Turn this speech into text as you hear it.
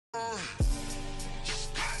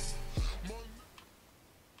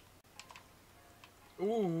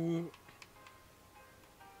Ooh.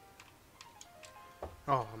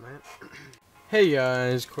 Oh man. Hey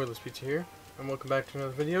guys, CordessPizza here, and welcome back to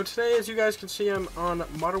another video. Today, as you guys can see, I'm on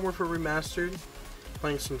Modern Warfare Remastered,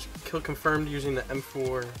 playing some Kill Confirmed using the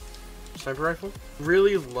M4 sniper rifle.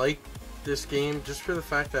 Really like this game just for the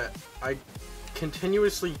fact that I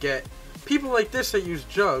continuously get people like this that use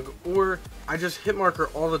Jug, or I just hit marker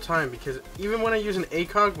all the time, because even when I use an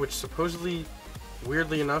ACOG, which supposedly,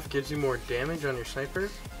 weirdly enough, gives you more damage on your sniper,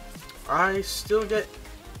 I still get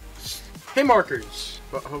hit markers.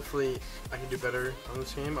 But hopefully I can do better on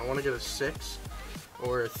this game. I want to get a 6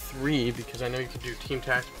 or a 3 because I know you can do team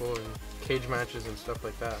tactical and cage matches and stuff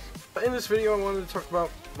like that. But in this video I wanted to talk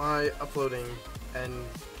about my uploading and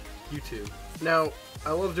YouTube. Now,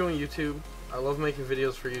 I love doing YouTube. I love making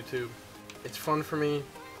videos for YouTube. It's fun for me.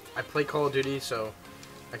 I play Call of Duty, so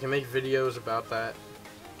I can make videos about that.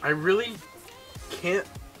 I really can't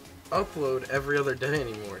upload every other day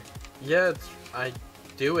anymore. Yeah, I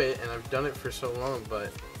do it, and I've done it for so long,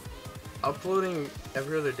 but uploading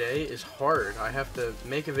every other day is hard. I have to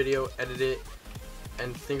make a video, edit it,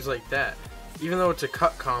 and things like that. Even though it's a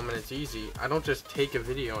cut com and it's easy, I don't just take a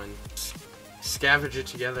video and scavenge it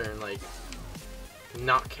together and like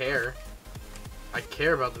not care. I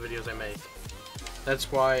care about the videos I make.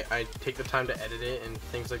 That's why I take the time to edit it and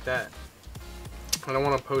things like that. I don't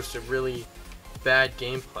want to post a really bad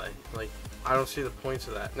gameplay. Like, I don't see the points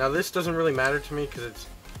of that. Now, this doesn't really matter to me because it's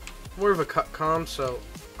more of a cut com, so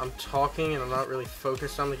I'm talking and I'm not really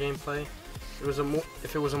focused on the gameplay.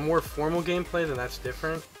 If it was a more formal gameplay, then that's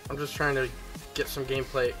different. I'm just trying to get some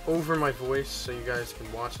gameplay over my voice so you guys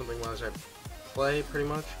can watch something while I play, pretty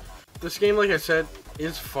much. This game, like I said,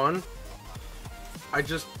 is fun. I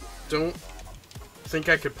just don't think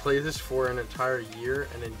I could play this for an entire year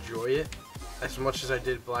and enjoy it as much as I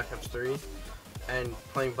did Black Ops 3 and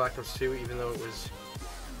playing Black Ops 2, even though it was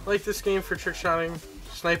like this game for trick shotting,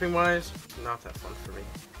 sniping wise, not that fun for me.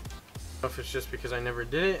 I don't know if it's just because I never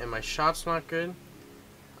did it and my shot's not good.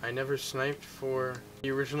 I never sniped for the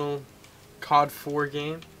original COD 4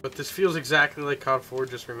 game, but this feels exactly like COD 4,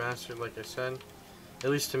 just remastered, like I said, at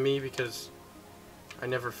least to me, because I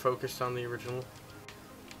never focused on the original.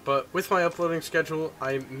 But with my uploading schedule,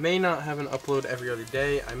 I may not have an upload every other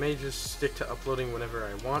day. I may just stick to uploading whenever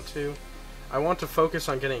I want to. I want to focus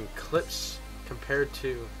on getting clips compared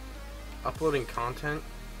to uploading content,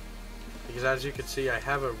 because as you can see, I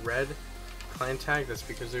have a red clan tag. That's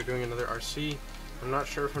because they're doing another RC. I'm not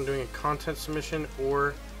sure if I'm doing a content submission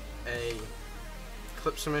or a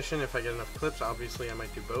clip submission. If I get enough clips, obviously I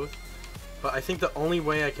might do both. But I think the only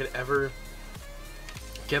way I could ever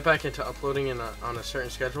get back into uploading on a certain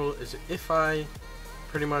schedule is if I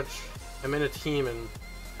pretty much am in a team and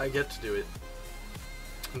I get to do it.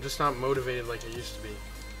 I'm just not motivated like I used to be,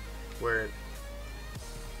 where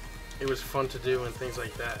it was fun to do and things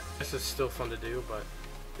like that. This is still fun to do, but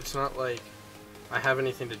it's not like I have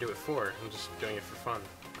anything to do it for. I'm just doing it for fun.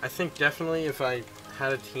 I think definitely if I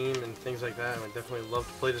had a team and things like that, I would definitely love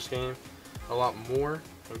to play this game a lot more.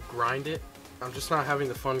 I would grind it. I'm just not having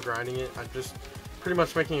the fun grinding it. I'm just pretty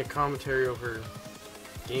much making a commentary over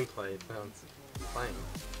gameplay that I'm playing.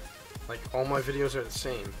 Like, all my videos are the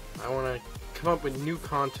same. I want to come up with new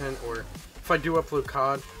content, or if I do upload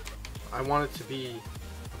COD, I want it to be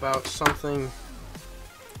about something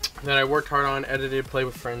that I worked hard on, edited, play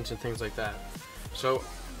with friends, and things like that. So,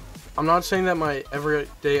 I'm not saying that my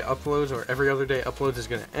everyday uploads or every other day uploads is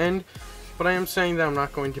going to end, but I am saying that I'm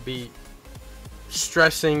not going to be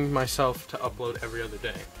stressing myself to upload every other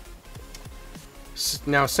day.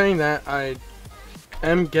 Now, saying that, I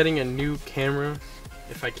am getting a new camera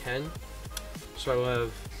if I can, so I will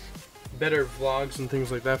have better vlogs and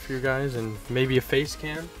things like that for you guys, and maybe a face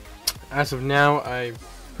cam. As of now, I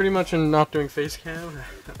pretty much am not doing face cam,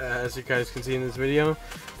 as you guys can see in this video,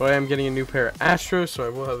 but I am getting a new pair of Astros, so I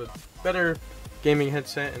will have a better gaming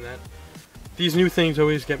headset, and that these new things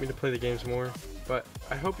always get me to play the games more. But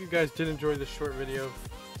I hope you guys did enjoy this short video.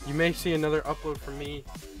 You may see another upload from me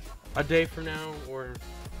a day from now, or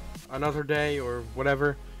another day, or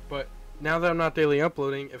whatever. But now that I'm not daily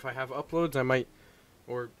uploading, if I have uploads, I might,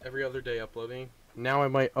 or every other day uploading, now I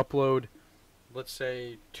might upload, let's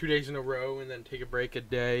say, 2 days in a row, and then take a break a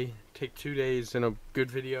day, take 2 days in a good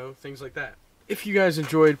video, things like that. If you guys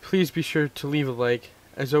enjoyed, please be sure to leave a like.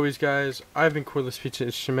 As always, guys, I've been CordessPizza,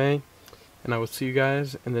 it's Shimei, and I will see you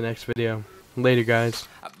guys in the next video. Later, guys.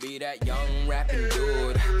 I be that young rapping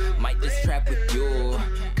dude, might just trap with you.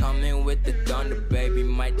 Coming with the thunder, baby,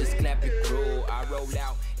 might just clap your crew. I roll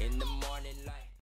out in the